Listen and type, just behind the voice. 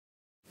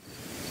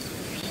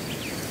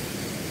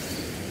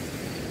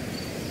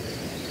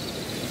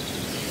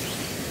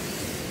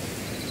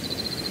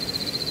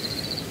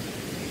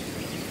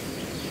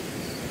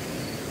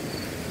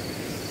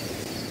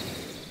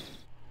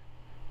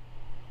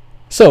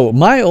So,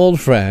 my old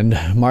friend,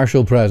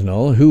 Marshall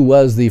Presnell, who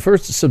was the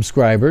first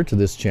subscriber to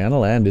this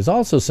channel and is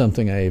also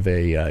something of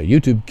a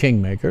YouTube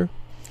kingmaker,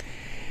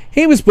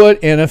 he was put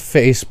in a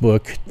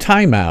Facebook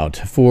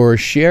timeout for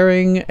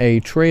sharing a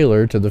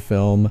trailer to the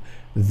film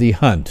The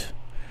Hunt.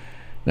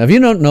 Now, if you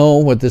don't know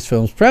what this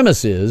film's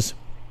premise is,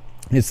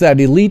 it's that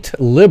elite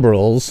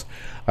liberals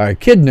are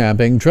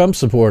kidnapping Trump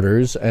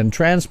supporters and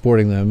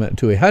transporting them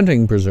to a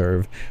hunting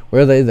preserve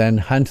where they then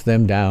hunt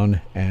them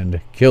down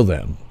and kill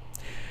them.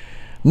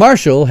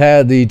 Marshall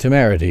had the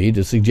temerity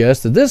to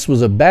suggest that this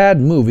was a bad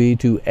movie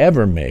to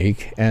ever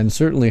make and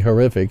certainly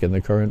horrific in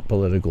the current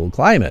political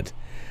climate.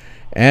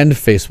 And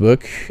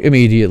Facebook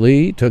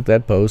immediately took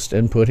that post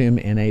and put him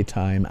in a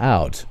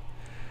timeout.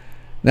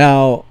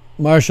 Now,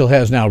 Marshall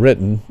has now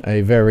written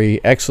a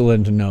very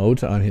excellent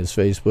note on his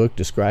Facebook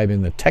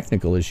describing the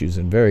technical issues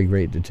in very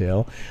great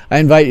detail. I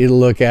invite you to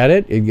look at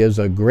it. It gives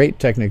a great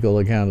technical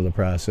account of the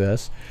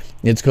process.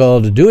 It's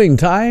called Doing Hard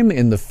Time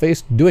in the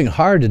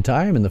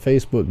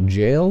Facebook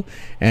Jail,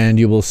 and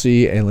you will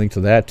see a link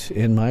to that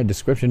in my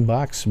description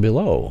box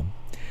below.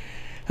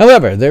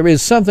 However, there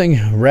is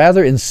something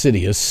rather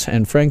insidious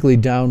and frankly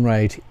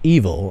downright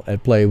evil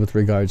at play with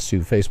regards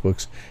to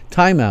Facebook's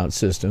timeout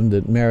system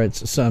that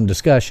merits some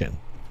discussion.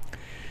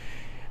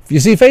 You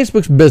see,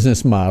 Facebook's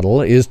business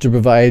model is to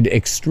provide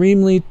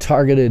extremely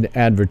targeted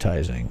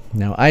advertising.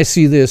 Now, I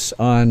see this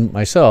on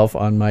myself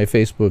on my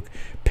Facebook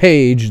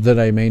page that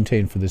I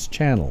maintain for this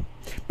channel.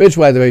 Which,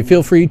 by the way,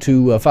 feel free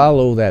to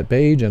follow that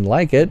page and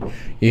like it.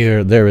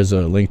 There is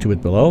a link to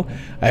it below.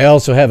 I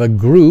also have a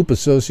group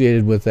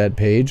associated with that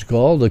page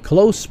called the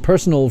Close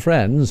Personal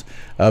Friends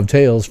of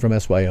Tales from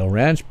SYL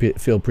Ranch.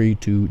 Feel free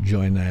to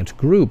join that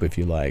group if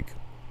you like.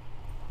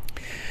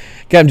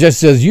 Captain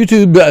Jesse says,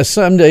 YouTube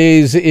some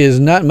days is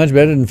not much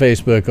better than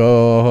Facebook.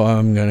 Oh,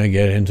 I'm going to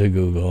get into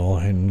Google.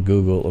 And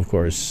Google, of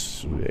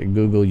course,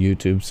 Google,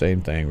 YouTube, same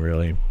thing,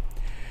 really.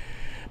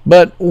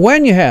 But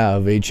when you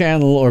have a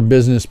channel or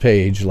business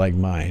page like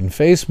mine,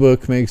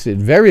 Facebook makes it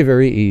very,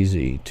 very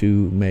easy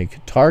to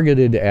make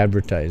targeted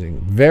advertising,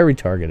 very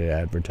targeted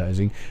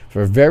advertising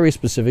for very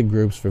specific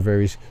groups, for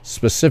very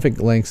specific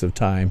lengths of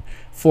time,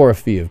 for a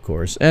fee, of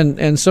course.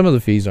 And some of the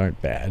fees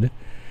aren't bad.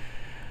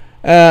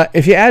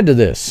 If you add to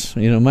this,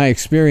 my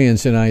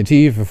experience in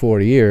IT for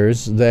 40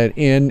 years, that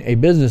in a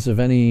business of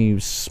any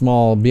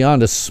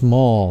beyond a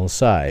small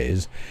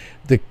size,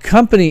 the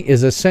company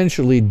is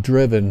essentially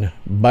driven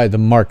by the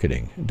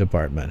marketing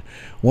department.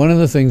 One of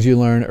the things you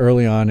learn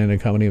early on in a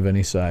company of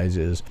any size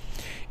is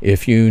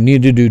if you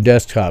need to do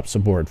desktop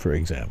support, for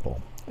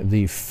example,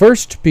 the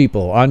first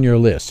people on your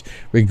list,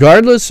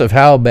 regardless of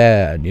how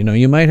bad,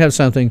 you might have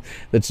something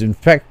that's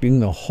infecting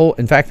the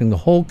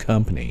whole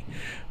company,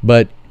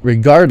 but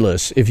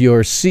regardless, if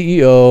your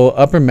CEO,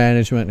 upper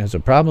management has a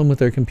problem with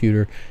their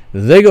computer,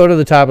 they go to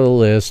the top of the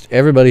list,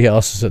 everybody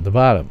else is at the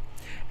bottom.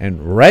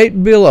 And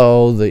right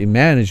below the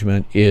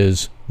management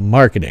is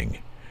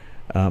marketing.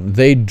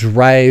 They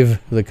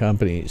drive the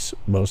companies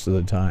most of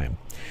the time.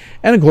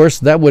 And of course,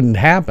 that wouldn't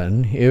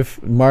happen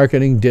if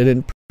marketing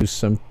didn't produce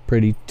some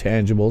pretty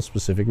tangible,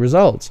 specific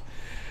results.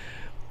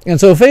 And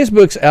so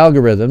Facebook's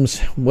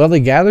algorithms, well, they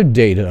gather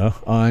data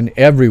on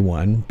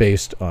everyone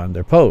based on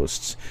their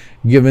posts.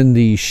 Given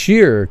the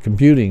sheer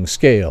computing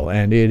scale,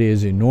 and it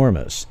is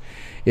enormous,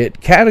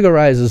 it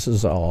categorizes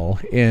us all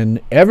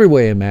in every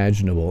way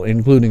imaginable,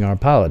 including our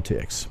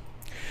politics.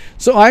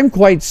 So I'm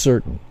quite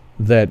certain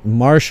that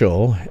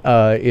Marshall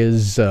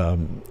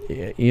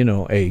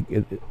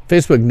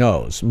Facebook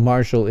knows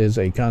Marshall is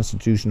a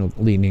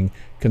constitutional-leaning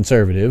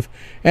conservative,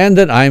 and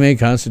that I'm a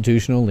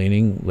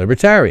constitutional-leaning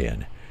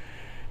libertarian.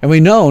 And we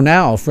know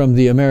now from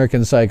the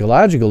American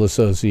Psychological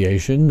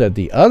Association that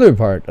the other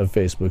part of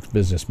Facebook's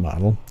business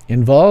model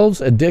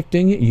involves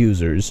addicting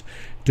users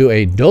to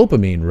a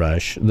dopamine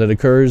rush that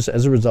occurs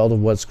as a result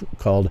of what's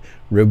called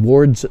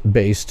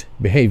rewards-based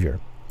behavior.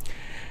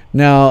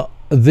 Now,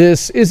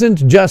 this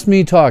isn't just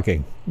me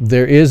talking.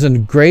 There is a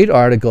great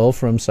article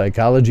from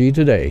Psychology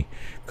Today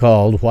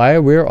called Why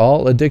We're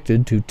All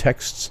Addicted to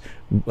Texts,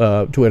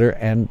 Twitter,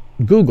 and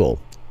Google.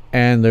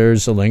 And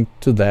there's a link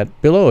to that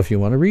below if you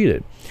want to read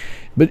it.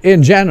 But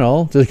in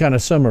general, to kind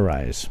of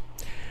summarize,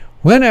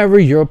 whenever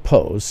your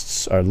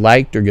posts are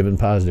liked or given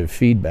positive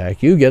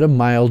feedback, you get a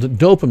mild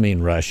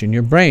dopamine rush in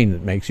your brain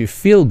that makes you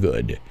feel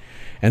good.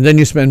 And then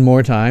you spend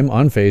more time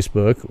on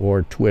Facebook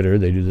or Twitter,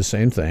 they do the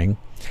same thing,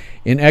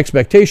 in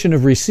expectation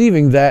of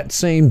receiving that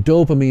same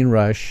dopamine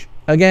rush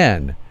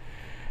again.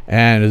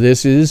 And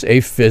this is a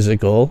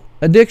physical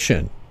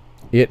addiction.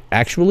 It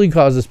actually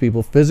causes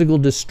people physical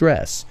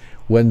distress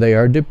when they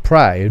are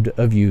deprived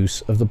of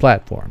use of the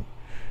platform.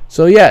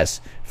 So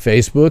yes,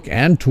 Facebook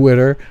and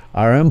Twitter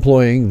are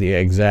employing the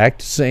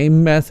exact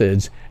same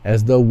methods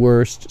as the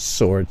worst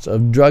sorts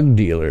of drug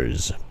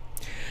dealers.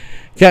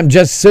 Captain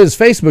Jesse says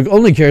Facebook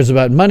only cares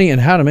about money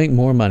and how to make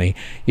more money.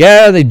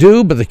 Yeah, they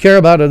do, but they care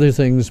about other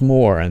things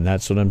more, and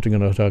that's what I'm going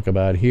to talk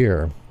about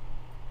here.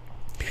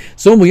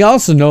 So we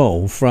also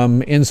know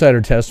from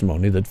insider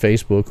testimony that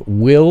Facebook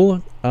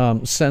will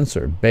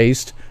censor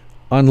based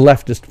on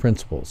leftist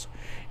principles.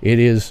 It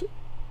is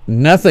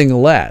nothing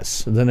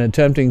less than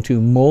attempting to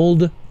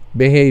mold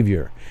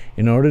behavior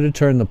in order to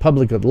turn the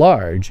public at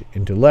large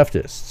into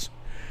leftists.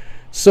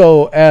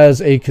 So,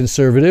 as a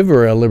conservative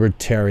or a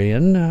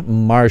libertarian,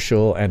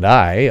 Marshall and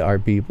I are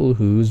people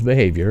whose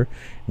behavior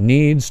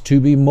needs to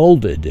be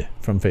molded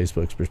from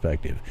Facebook's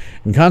perspective.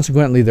 And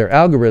consequently, their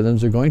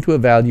algorithms are going to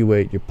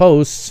evaluate your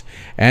posts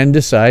and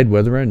decide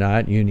whether or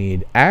not you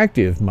need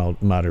active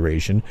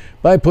moderation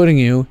by putting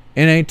you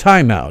in a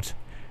timeout.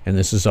 And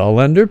this is all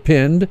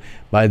underpinned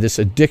by this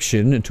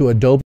addiction to a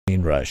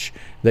dopamine rush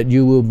that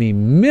you will be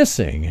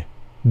missing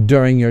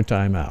during your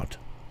timeout.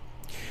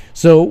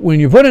 So when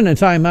you put in a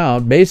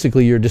timeout,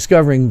 basically you're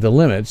discovering the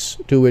limits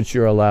to which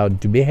you're allowed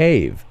to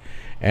behave.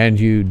 And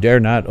you dare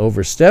not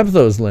overstep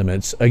those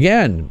limits.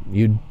 Again,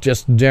 you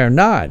just dare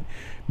not.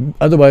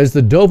 Otherwise,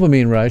 the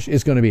dopamine rush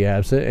is going to be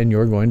absent and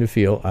you're going to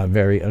feel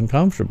very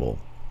uncomfortable.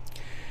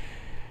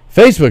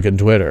 Facebook and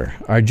Twitter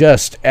are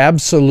just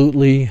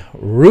absolutely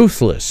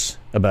ruthless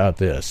about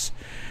this.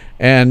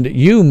 And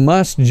you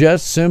must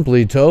just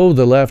simply toe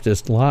the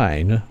leftist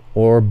line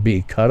or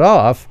be cut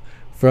off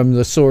from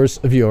the source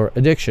of your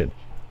addiction.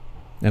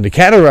 And to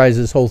categorize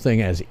this whole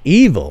thing as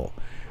evil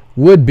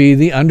would be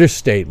the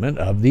understatement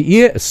of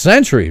the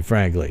century,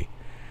 frankly.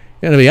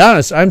 And to be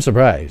honest, I'm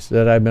surprised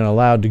that I've been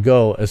allowed to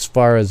go as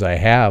far as I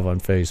have on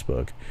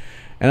Facebook.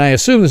 And I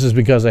assume this is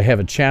because I have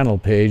a channel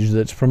page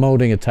that's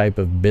promoting a type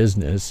of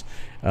business,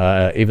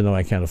 even though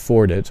I can't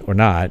afford it or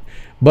not.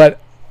 But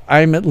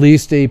I'm at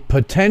least a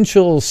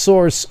potential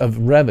source of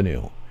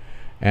revenue.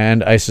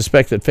 And I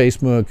suspect that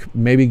Facebook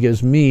maybe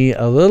gives me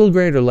a little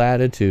greater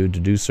latitude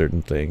to do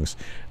certain things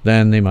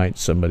than they might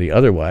somebody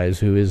otherwise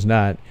who is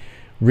not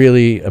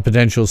really a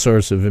potential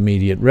source of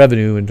immediate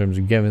revenue in terms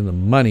of giving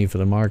them money for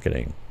the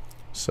marketing.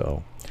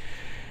 So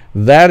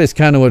that is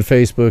kind of what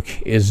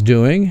Facebook is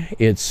doing.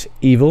 It's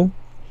evil.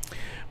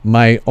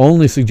 My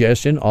only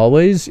suggestion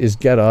always is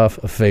get off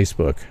of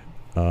Facebook.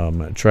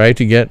 Try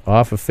to get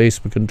off of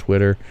Facebook and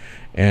Twitter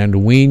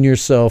and wean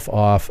yourself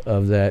off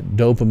of that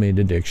dopamine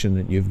addiction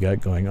that you've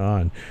got going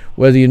on.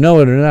 Whether you know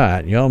it or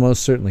not, you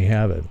almost certainly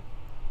have it.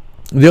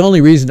 The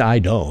only reason I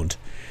don't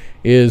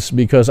is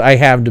because I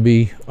have to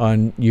be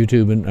on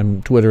YouTube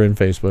and Twitter and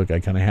Facebook.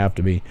 I kind of have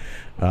to be.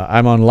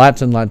 I'm on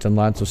lots and lots and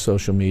lots of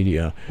social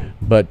media,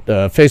 but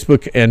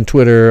Facebook and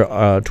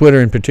Twitter,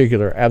 Twitter in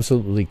particular,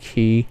 absolutely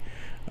key.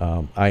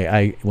 When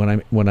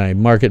I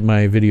market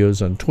my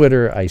videos on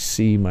Twitter, I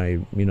see my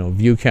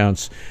view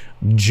counts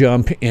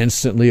jump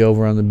instantly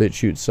over on the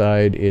BitChute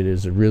side. It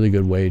is a really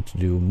good way to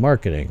do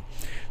marketing.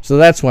 So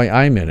that's why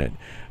I'm in it.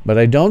 But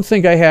I don't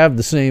think I have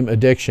the same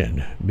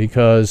addiction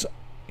because,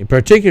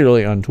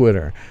 particularly on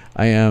Twitter,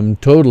 I am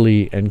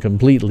totally and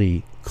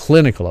completely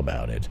clinical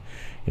about it.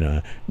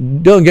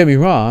 Don't get me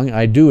wrong,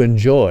 I do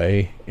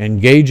enjoy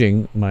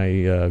engaging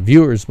my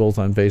viewers both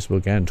on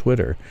Facebook and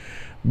Twitter.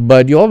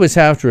 But you always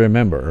have to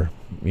remember,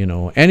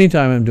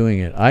 anytime I'm doing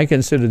it, I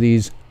consider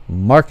these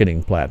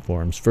marketing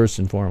platforms first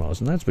and foremost,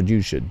 and that's what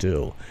you should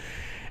do.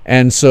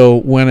 And so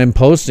when I'm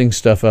posting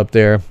stuff up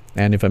there,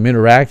 and if I'm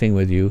interacting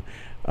with you,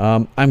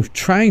 I'm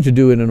trying to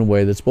do it in a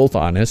way that's both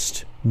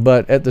honest,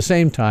 but at the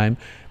same time,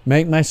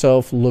 make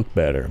myself look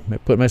better,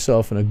 put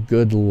myself in a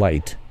good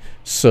light,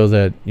 so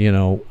that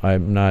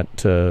I'm not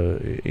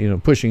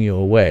pushing you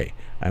away.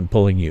 I'm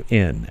pulling you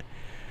in.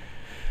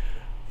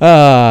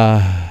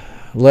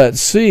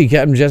 Let's see.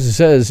 Captain Jesse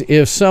says,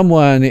 if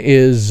someone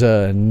is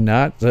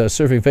not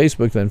surfing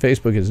Facebook, then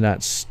Facebook is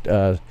not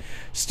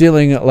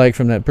stealing like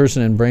from that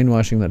person and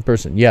brainwashing that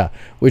person. Yeah,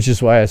 which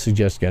is why I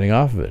suggest getting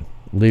off of it.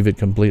 Leave it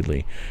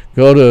completely.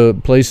 Go to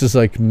places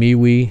like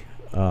MeWe,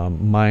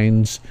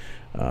 Minds,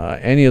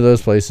 any of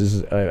those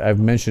places. I've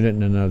mentioned it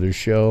in another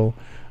show.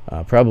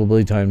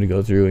 Probably time to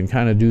go through and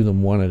kind of do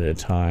them one at a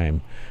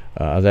time.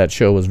 That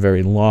show was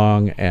very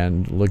long,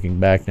 and looking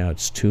back now,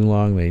 it's too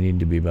long. They need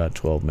to be about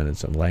 12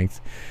 minutes in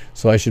length.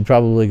 So I should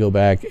probably go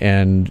back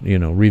and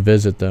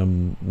revisit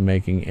them,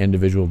 making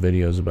individual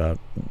videos about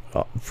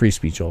free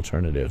speech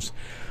alternatives.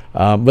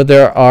 But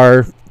there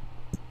are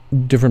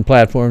different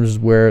platforms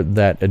where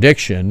that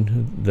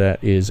addiction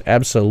that is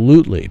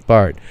absolutely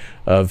part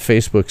of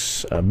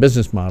Facebook's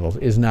business model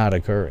is not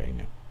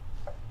occurring.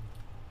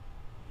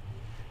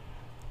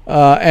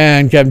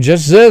 And Captain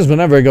Jesse says,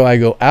 whenever I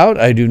go out,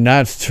 I do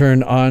not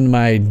turn on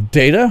my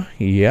data.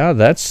 Yeah,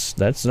 that's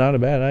not a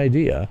bad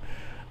idea.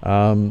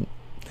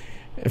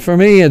 For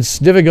me, it's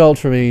difficult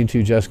for me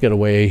to just get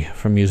away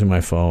from using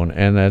my phone,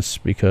 and that's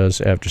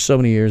because after so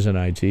many years in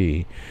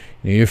IT,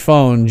 your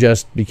phone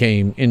just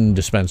became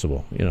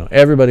indispensable.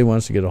 Everybody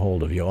wants to get a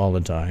hold of you all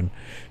the time,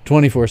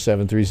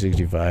 24/7,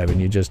 365,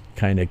 and you just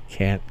kind of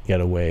can't get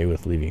away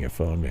with leaving your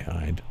phone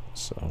behind.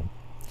 So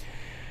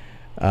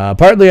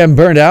partly I'm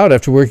burned out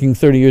after working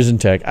 30 years in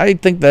tech. I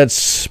think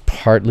that's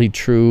partly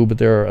true, but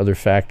there are other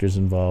factors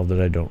involved that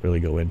I don't really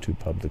go into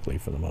publicly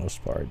for the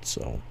most part.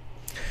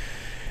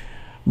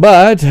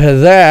 But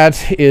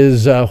that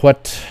is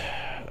what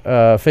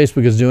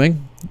Facebook is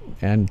doing,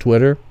 and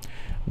Twitter.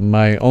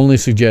 My only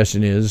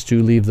suggestion is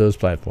to leave those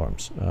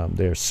platforms.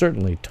 They're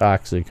certainly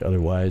toxic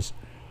otherwise.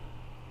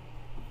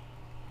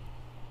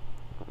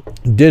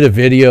 did a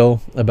video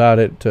about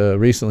it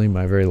recently,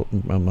 my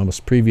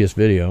most previous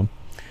video,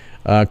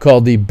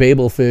 called the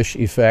Babelfish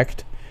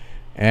Effect.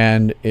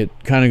 And it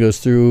kind of goes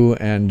through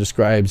and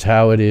describes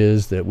how it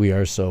is that we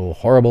are so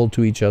horrible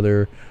to each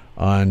other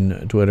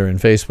on Twitter and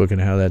Facebook, and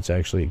how that's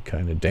actually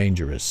kind of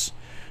dangerous.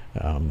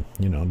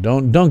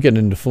 Don't get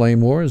into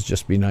flame wars.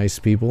 Just be nice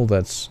people.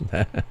 That's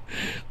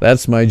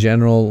my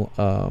general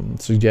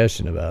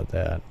suggestion about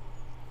that.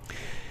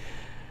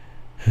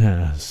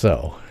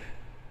 So,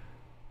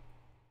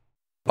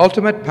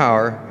 ultimate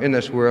power in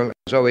this world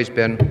has always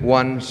been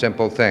one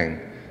simple thing: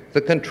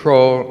 the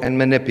control and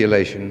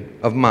manipulation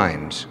of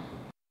minds.